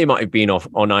think they might have been off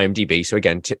on IMDb. So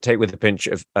again, take with a pinch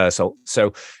of salt.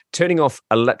 So turning off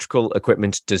electrical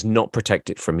equipment does not protect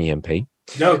it from EMP.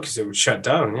 No, because it would shut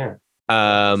down.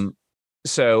 Yeah.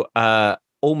 So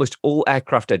almost all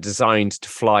aircraft are designed to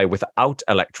fly without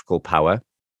electrical power,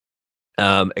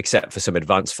 except for some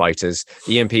advanced fighters.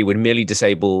 The EMP would merely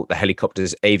disable the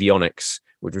helicopter's avionics,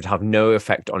 which would have no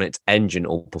effect on its engine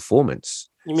or performance.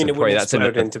 You mean it would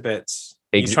explode into bits?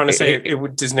 You're trying to say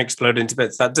it doesn't explode into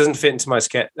bits? That doesn't fit into my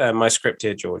script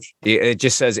here, George. It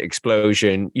just says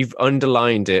explosion. You've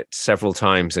underlined it several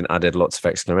times and added lots of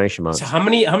exclamation marks. So how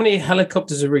many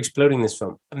helicopters are exploding in this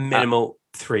film? A minimal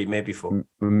 3, maybe 4.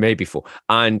 Maybe 4.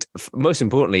 And most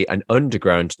importantly, an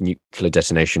underground nuclear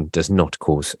detonation does not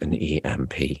cause an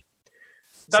EMP.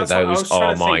 That's so those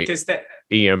are my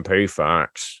EMP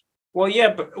facts. Well,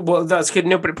 yeah, that's good.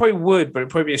 No, but it probably would, but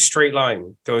it'd probably be a straight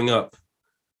line going up.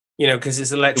 Because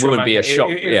it's electromagnetic. It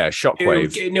wouldn't be a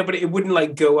shockwave. No, but it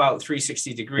wouldn't go out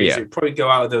 360 degrees. Yeah. It'd probably go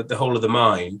out of the whole of the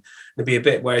mine. It'd be a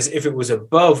bit. Whereas if it was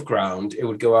above ground, it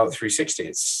would go out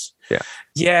 360.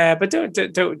 Yeah, but don't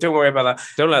worry about that.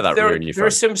 Don't let that ruin you. There are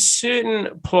some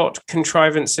certain plot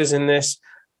contrivances in this.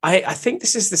 I think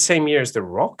this is the same year as The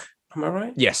Rock. Am I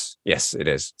right? Yes, it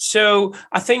is. So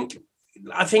I think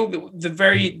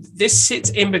this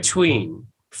sits in between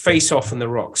Face Off and The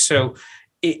Rock. So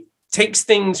it takes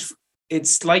things.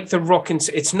 It's like The Rock, and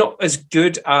it's not as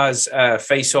good as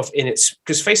Face Off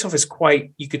because Face Off is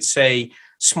quite, you could say,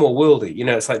 small worldy.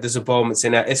 It's like there's a bomb.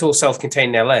 It's all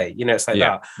self-contained in LA. It's like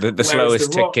that. The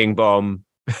slowest ticking bomb.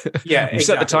 Yeah, exactly.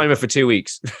 Set the timer for 2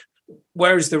 weeks.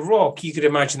 Whereas The Rock, you could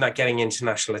imagine that getting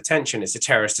international attention. It's a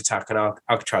terrorist attack on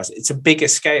Alcatraz. It's a bigger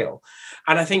scale.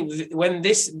 And I think when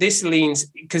this leans,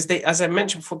 because they, as I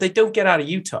mentioned before, they don't get out of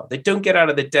Utah. They don't get out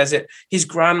of the desert. His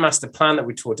grandmaster plan that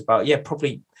we talked about,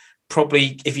 probably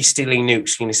if you're stealing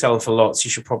nukes, you're selling for lots,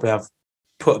 you should probably have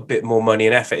put a bit more money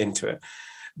and effort into it.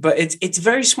 But it's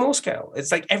very small scale.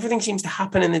 It's like everything seems to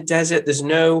happen in the desert. There's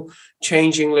no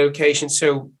changing location.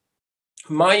 So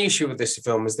my issue with this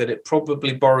film is that it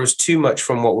probably borrows too much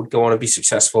from what would go on and be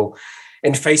successful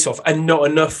in Face Off, and not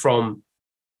enough from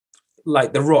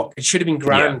like The Rock. It should have been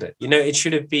grander. It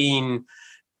should have been,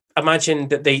 imagine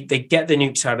that they get the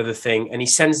nukes out of the thing and he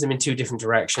sends them in two different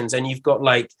directions, and you've got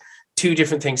like two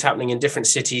different things happening in different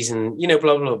cities and, blah,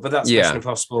 blah, blah. But that's Mission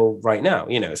Impossible right now.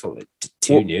 It's all like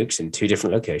two nukes in two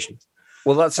different locations.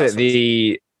 Well, that's it.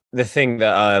 The thing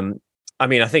that,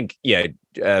 I think,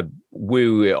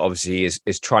 Woo obviously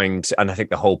is trying to, and I think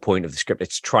the whole point of the script,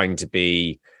 it's trying to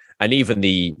be, and even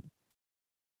the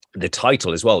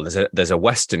title as well, there's a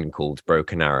Western called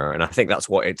Broken Arrow, and I think that's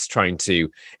what it's trying to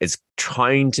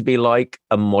be like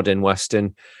a modern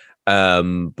Western,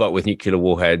 but with nuclear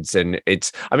warheads. And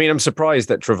I'm surprised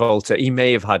that Travolta, he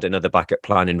may have had another backup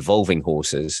plan involving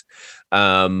horses,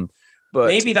 but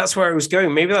maybe that's where it was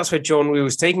going. Maybe that's where John Woo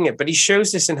was taking it. But he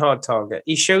shows this in Hard Target.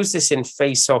 He shows this in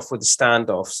Face Off with the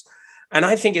standoffs. And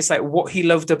I think it's like what he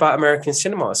loved about American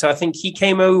cinema. So I think he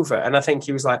came over and I think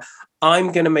he was like,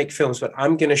 I'm going to make films, but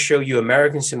I'm going to show you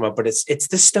American cinema. But it's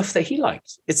the stuff that he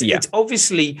liked. It's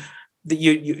obviously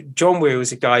that John Woo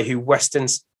was a guy who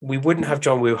Westerns, we wouldn't have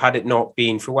John Woo had it not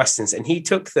been for Westerns. And he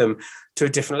took them to a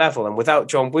different level. And without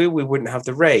John Woo, we wouldn't have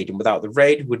The Raid. And without The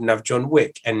Raid, we wouldn't have John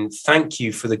Wick. And thank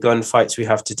you for the gunfights we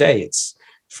have today. It's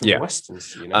from the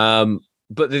Westerns.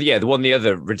 But the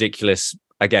other ridiculous,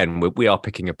 again, we are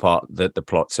picking apart the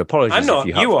plot. So apologies. I'm not.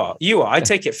 You are. I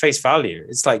take it face value.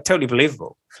 It's like totally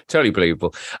believable. Totally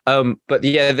believable. But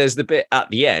there's the bit at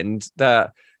the end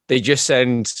that they just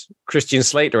send Christian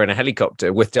Slater in a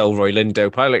helicopter with Delroy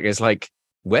Lindo piloting. It's like,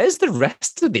 where's the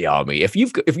rest of the army? If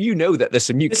you know that there's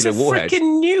some nuclear warheads, there's a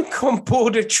freaking nuke on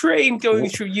board a train going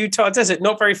through Utah desert.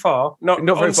 Not very far. Not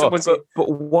very far. But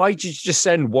why did you just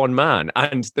send one man?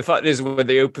 And the fact is, when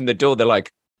they open the door, they're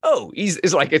like, oh, it's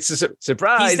a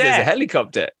surprise. There's a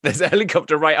helicopter. There's a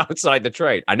helicopter right outside the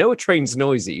train. I know a train's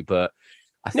noisy, but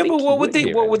what would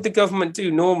the government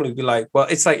do normally? Be like, well,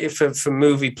 it's like if for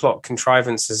movie plot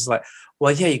contrivances, like,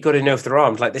 well, you got to know if they're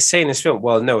armed. Like they say in this film,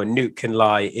 well, no, a nuke can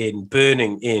lie in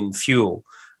burning in fuel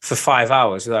for 5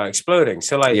 hours without exploding.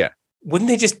 So wouldn't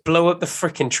they just blow up the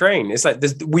freaking train? It's like,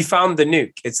 we found the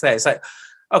nuke. It's there. It's like,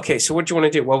 okay, so what do you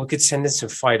want to do? Well, we could send in some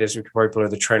fighters. We could probably blow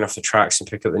the train off the tracks and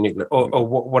pick up the nuclear. Or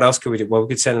what else could we do? Well, we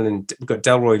could send in, we've got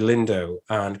Delroy Lindo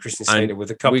and Christian Slater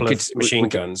with a couple of machine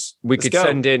guns. We could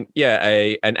send in,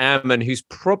 an airman who's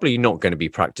probably not going to be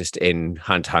practiced in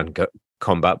hand-to-hand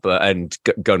combat and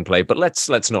gunplay. But let's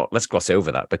gloss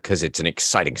over that because it's an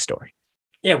exciting story.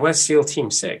 Yeah, where's SEAL Team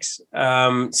 6?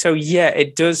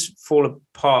 It does fall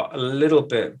apart a little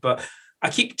bit. But I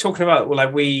keep talking about,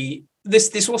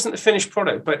 this wasn't the finished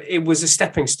product, but it was a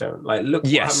stepping stone. Like, look,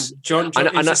 yes, it's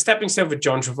a stepping stone for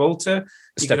John Travolta.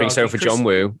 Stepping stone for John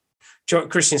Woo.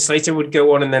 Christian Slater would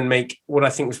go on and then make what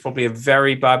I think was probably a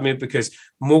very bad move, because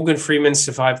Morgan Freeman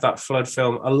survived that flood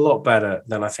film a lot better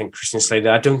than I think Christian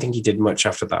Slater. I don't think he did much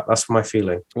after that. That's my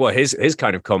feeling. Well, his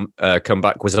kind of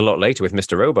comeback was a lot later with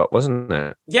Mr. Robot, wasn't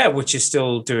it? Yeah, which is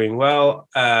still doing well.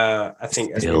 I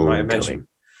think, as we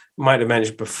might have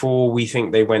mentioned before, we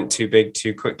think they went too big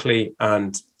too quickly,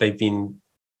 and they've been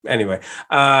anyway.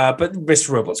 But Mr.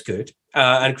 Robot's good,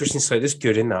 and Christian Slater's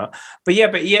good in that.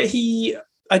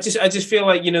 I just feel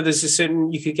like, there's a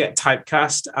certain, you could get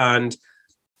typecast, and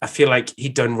I feel like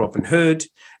he'd done Robin Hood,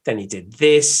 then he did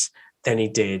this, then he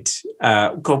did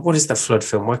what is the flood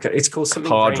film? It's called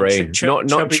something Hard Rain, not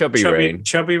Chubby Rain.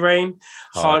 Chubby Rain.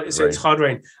 It's Hard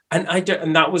Rain.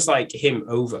 And that was like him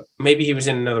over. Maybe he was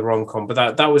in another rom-com,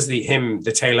 but that was the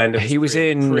tail end of his He was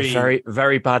in very,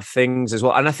 very bad things as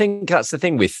well. And I think that's the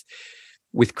thing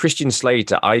with Christian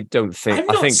Slater. I've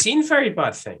not seen Very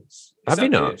Bad Things. Have you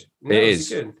not? No, it is.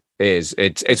 Good? It is.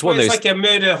 It's one of those. It's like a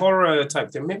murder horror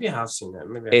type thing. Maybe I have seen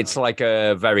it. It's like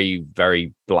a very,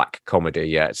 very black comedy.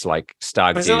 Yeah, it's like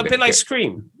Stag Do. Is it a bit like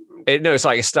Scream? It's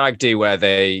like a Stag Do where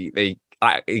a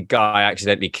guy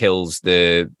accidentally kills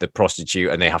the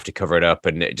prostitute and they have to cover it up,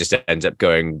 and it just ends up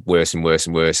going worse and worse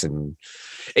and worse, and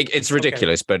it's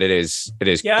ridiculous, but it is.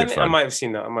 Yeah, good fun. I might have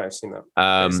seen that. It's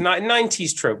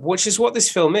 90s trope, which is what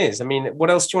this film is. I mean, what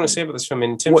else do you want to say about this film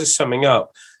in terms of summing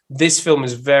up? This film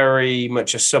is very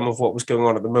much a sum of what was going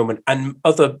on at the moment, and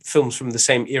other films from the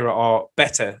same era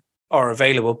are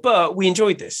available, but we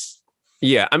enjoyed this.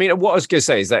 Yeah, I mean, what I was going to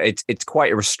say is that it's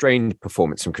quite a restrained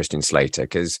performance from Christian Slater,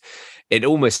 because it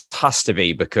almost has to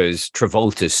be, because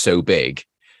Travolta's so big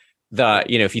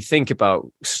that, you know, if you think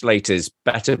about Slater's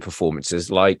better performances,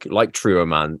 like True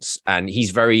Romance, and he's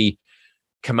very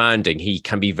commanding, he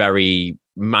can be very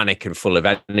manic and full of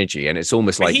energy, and it's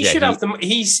almost like he should have them.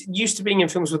 He's used to being in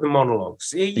films with the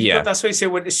monologues. But that's what he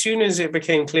said. As soon as it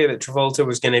became clear that Travolta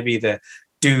was going to be the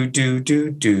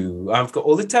do, I've got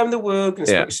all the time in the world, gonna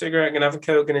smoke a cigarette, gonna have a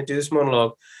coke, gonna do this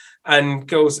monologue, and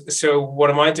goes, so what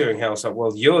am I doing? Hal's like,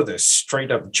 well, you're the straight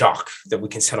up jock that we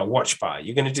can set our watch by.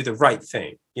 You're gonna do the right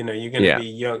thing. You know, you're gonna be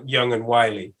young and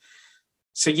wily.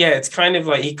 So yeah, it's kind of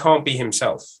like he can't be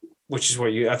himself, which is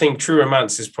what I think True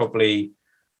Romance is probably,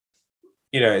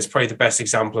 you know, it's probably the best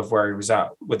example of where he was at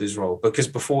with his role, because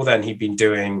before then he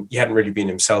hadn't really been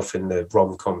himself in the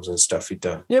rom-coms and stuff he'd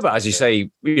done. Yeah, but as you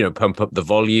say, you know, Pump Up the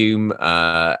Volume,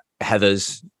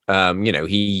 Heathers, you know,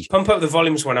 he... Pump Up the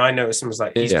Volumes, when I noticed him, was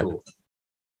like, he's cool.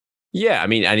 Yeah, I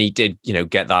mean, and he did, you know,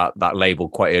 get that label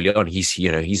quite early on. He's,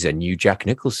 you know, he's a new Jack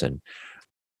Nicholson.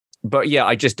 But yeah,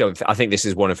 I just don't, I think this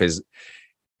is one of his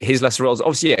lesser roles.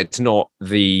 Obviously, yeah, it's not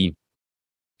the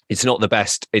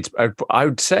best. I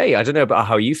would say, I don't know about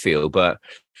how you feel, but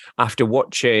after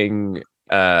watching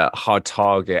Hard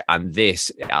Target and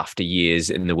this after years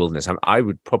in the wilderness, I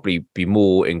would probably be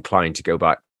more inclined to go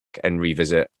back and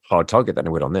revisit Hard Target than I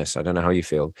would on this. I don't know how you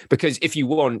feel, because if you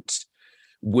want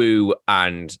Woo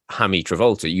and hammy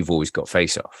Travolta, you've always got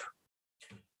Face Off.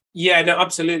 Yeah, no,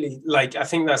 absolutely. Like, I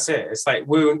think that's it. It's like,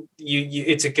 Woo, you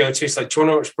it's a go-to. It's like, do you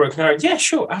want to watch Broken Arrow? Yeah,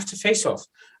 sure, after Face Off.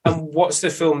 And what's the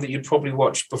film that you'd probably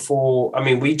watch before? I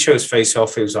mean, we chose Face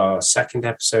Off. It was our second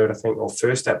episode, I think, or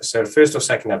first or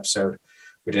second episode.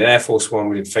 We did Air Force One,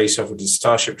 we did Face Off, we did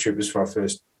Starship Troopers for our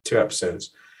first 2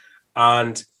 episodes.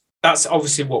 And that's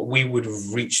obviously what we would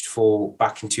have reached for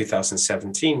back in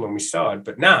 2017 when we started.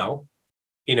 But now,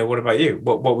 you know, what about you?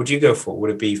 What would you go for?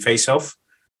 Would it be Face Off?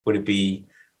 Would it be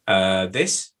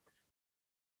this?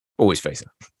 Always Face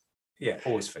Off. Yeah,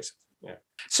 always Face Off. Yeah.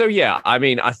 So yeah, I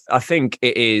mean, I think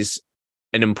it is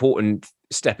an important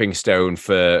stepping stone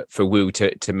for Woo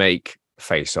to make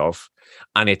Face Off,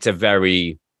 and it's a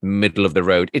very middle of the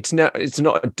road. It's not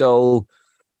a dull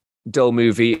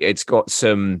movie. It's got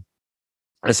some,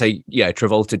 I say, yeah,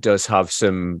 Travolta does have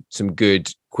some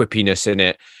good quippiness in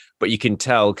it, but you can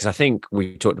tell, because I think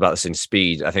we talked about this in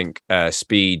Speed. I think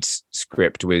Speed's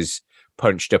script was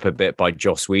punched up a bit by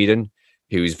Joss Whedon,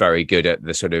 who's very good at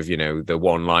the sort of, you know, the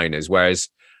one-liners, whereas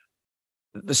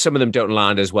some of them don't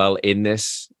land as well in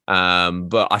this.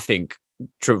 But I think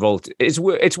Travolta, it's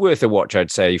worth a watch,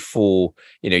 I'd say, for,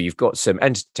 you know, you've got some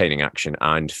entertaining action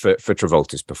and for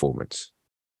Travolta's performance.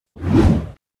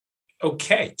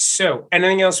 Okay, so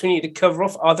anything else we need to cover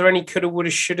off? Are there any coulda, woulda,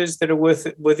 shouldas that are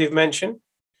worthy of mention?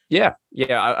 Yeah.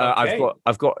 Okay.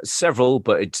 I've got several,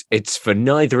 but it's for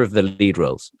neither of the lead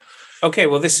roles. Okay,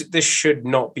 well, this should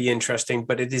not be interesting,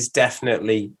 but it is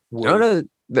definitely. No,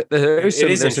 it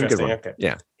is interesting. Okay,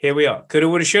 yeah, here we are. Coulda,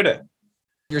 woulda, shoulda.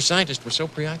 Your scientists were so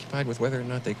preoccupied with whether or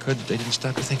not they could that they didn't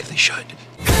stop to think if they should.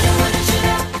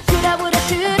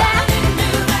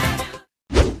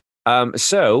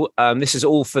 This is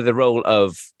all for the role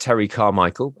of Terry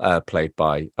Carmichael, played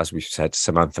by, as we've said,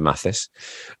 Samantha Mathis.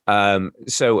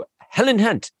 So Helen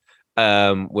Hunt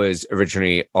was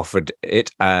originally offered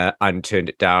it and turned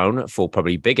it down for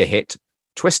probably bigger hit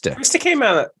Twister. Twister came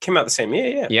out the same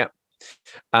year, yeah.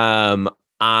 Yeah.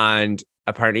 And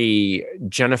apparently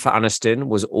Jennifer Aniston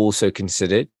was also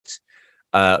considered.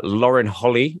 Lauren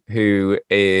Holly, who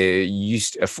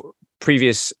used a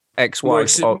previous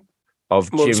ex-wife of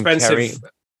Jim Carrey.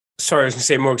 Sorry, I was going to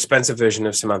say more expensive version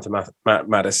of Samantha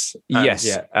Mattis. Yes,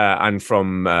 yeah. And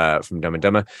from Dumb and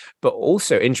Dumber. But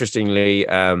also, interestingly,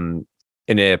 in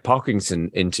a Parkinson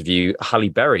interview, Halle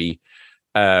Berry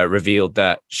revealed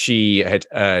that she had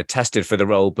tested for the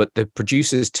role, but the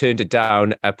producers turned it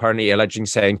down, apparently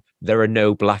saying there are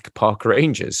no black park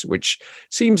rangers, which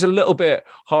seems a little bit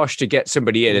harsh to get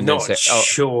somebody in and not then say,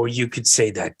 sure you could say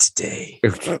that today.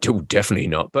 Oh, definitely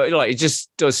not. But like, it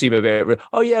just does seem a bit,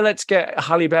 oh yeah, let's get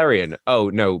Halle Berry in. Oh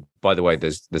no, by the way,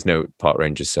 there's no park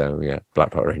rangers, so yeah,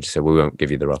 black park rangers, so we won't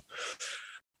give you the role.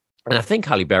 And I think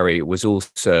Halle Berry was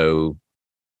also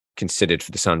considered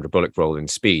for the Sandra Bullock role in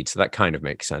Speed, so that kind of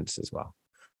makes sense as well.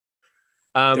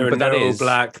 There are but that no is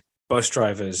black bus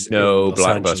drivers. No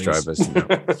black bus drivers. No.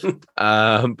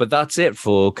 But that's it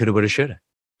for Coulda, Woulda, Shoulda.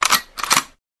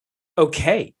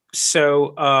 Okay,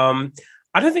 so I'm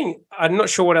not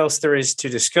sure what else there is to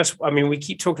discuss. I mean, we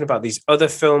keep talking about these other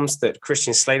films that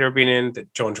Christian Slater has been in,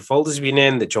 that John Travolta's been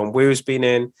in, that John Woo's been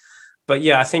in. But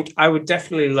yeah, I think I would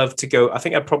definitely love to go. I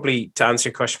think I'd probably, to answer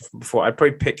your question from before, I'd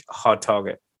probably pick Hard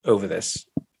Target over this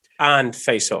and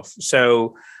Face Off.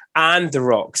 So, and The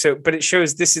Rock. So, but it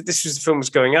shows this was the film was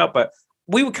going out, but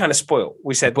we were kind of spoiled.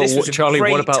 We said this was a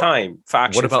great time for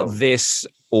action. What about this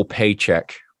or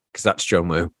Paycheck? Because that's John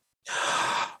Woo.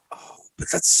 But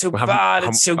that's so bad.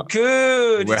 It's so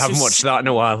good. We haven't watched that in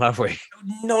a while, have we?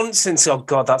 Nonsense. Oh,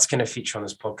 God, that's going to feature on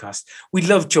this podcast. We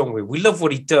love John Woo. We love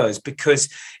what he does because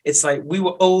it's like we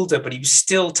were older, but he was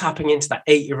still tapping into that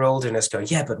 8-year-old in us going,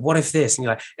 yeah, but what if this? And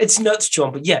you're like, it's nuts,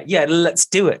 John, but yeah, let's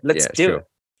do it. Let's do it.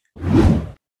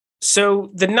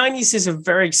 So the 90s is a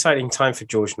very exciting time for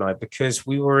George and I because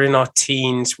we were in our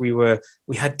teens. We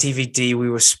had DVD. We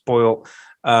were spoiled.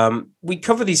 We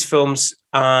cover these films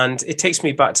and it takes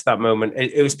me back to that moment.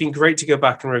 It's been great to go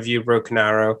back and review Broken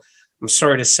Arrow. I'm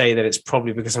sorry to say that it's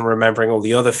probably because I'm remembering all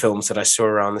the other films that I saw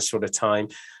around this sort of time.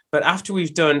 But after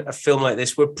we've done a film like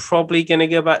this, we're probably going to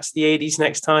go back to the 80s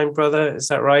next time, brother. Is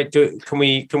that right? Can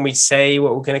we say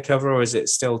what we're going to cover, or is it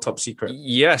still top secret?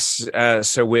 Yes.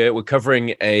 So we're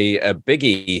covering a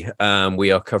biggie.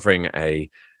 We are covering a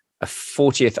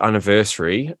 40th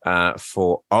anniversary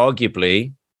for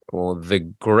arguably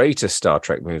the greatest Star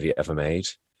Trek movie ever made,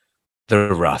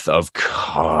 The Wrath of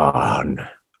Khan.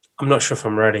 I'm not sure if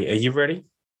I'm ready. Are you ready?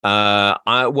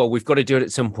 Well, we've got to do it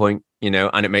at some point,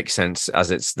 and it makes sense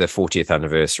as it's the 40th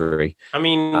anniversary. I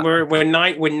mean, we're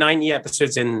 90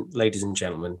 episodes in, ladies and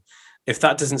gentlemen. If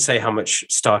that doesn't say how much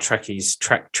Star Trekkies,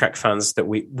 Trek fans that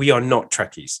we are not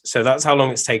Trekkies. So that's how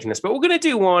long it's taken us. But we're going to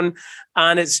do one,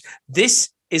 and this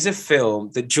is a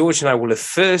film that George and I will have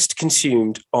first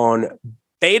consumed on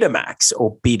Betamax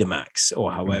or Betamax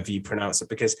or however you pronounce it,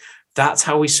 because that's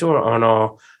how we saw it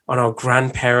on our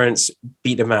grandparents'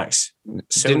 Betamax.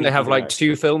 Didn't they have like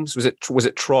 2 films? Was it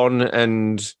Tron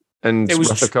and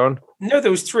Wrath of Khan? No, there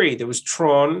was 3. There was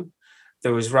Tron,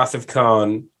 there was Wrath of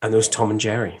Khan, and there was Tom and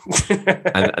Jerry.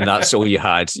 and that's all you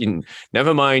had.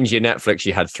 Never mind your Netflix,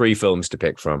 you had 3 films to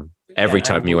pick from every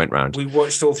time you went round. We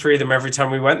watched all 3 of them every time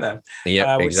we went there.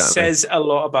 Yeah, which exactly. says a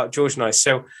lot about George and I.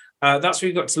 So that's what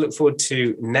we've got to look forward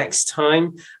to next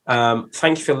time.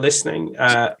 Thank you for listening.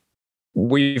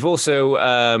 We've also,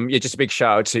 just a big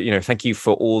shout out to, thank you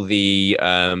for all the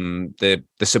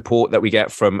support that we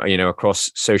get from, across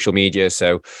social media.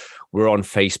 So we're on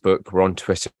Facebook, we're on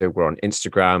Twitter, we're on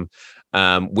Instagram.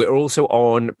 We're also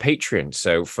on Patreon.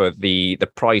 So for the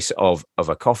price of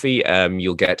a coffee,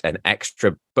 you'll get an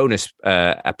extra bonus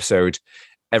episode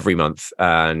every month,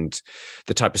 and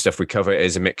the type of stuff we cover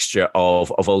is a mixture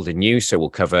of old and new. So we'll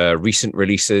cover recent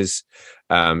releases.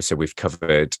 So we've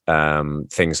covered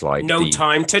things like No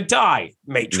Time to Die,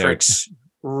 Matrix,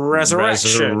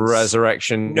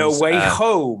 Resurrection, No Way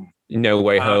Home,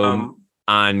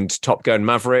 and Top Gun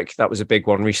Maverick. That was a big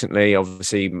one recently.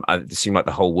 Obviously, it seemed like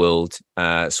the whole world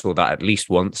saw that at least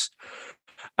once.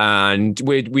 And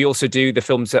we also do the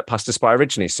films that passed us by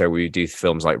originally. So we do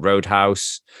films like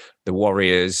Roadhouse, The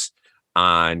Warriors,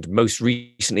 and most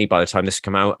recently, by the time this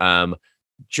come out,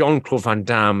 Jean-Claude Van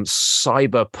Damme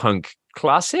cyberpunk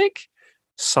classic,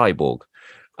 Cyborg.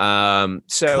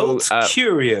 Cult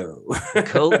Curio.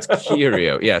 Cult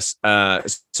Curio, yes.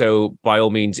 So by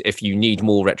all means, if you need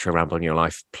more Retro Ramble in your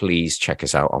life, please check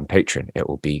us out on Patreon. It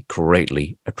will be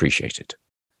greatly appreciated.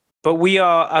 But we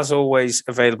are, as always,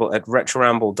 available at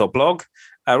retroramble.blog.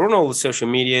 We're on all the social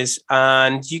medias,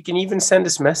 and you can even send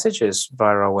us messages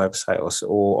via our website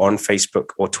or on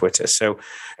Facebook or Twitter. So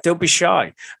don't be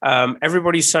shy.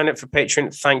 Everybody who signed up for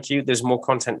Patreon, thank you. There's more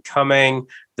content coming.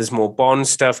 There's more Bond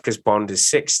stuff because Bond is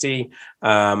 60.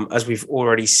 As we've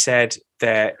already said,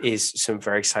 there is some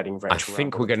very exciting retro. I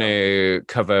think we're going to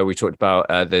cover, we talked about,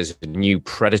 there's a new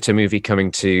Predator movie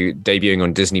debuting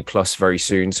on Disney Plus very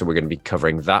soon. So we're going to be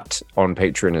covering that on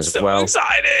Patreon as well.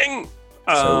 Exciting!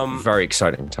 So very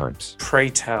exciting times. Pray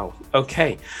tell.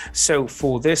 Okay, so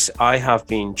for this, I have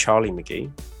been Charlie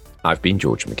McGee. I've been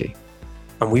George McGee.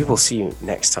 And we will see you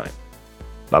next time.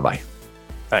 Bye-bye.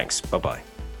 Thanks. Bye-bye.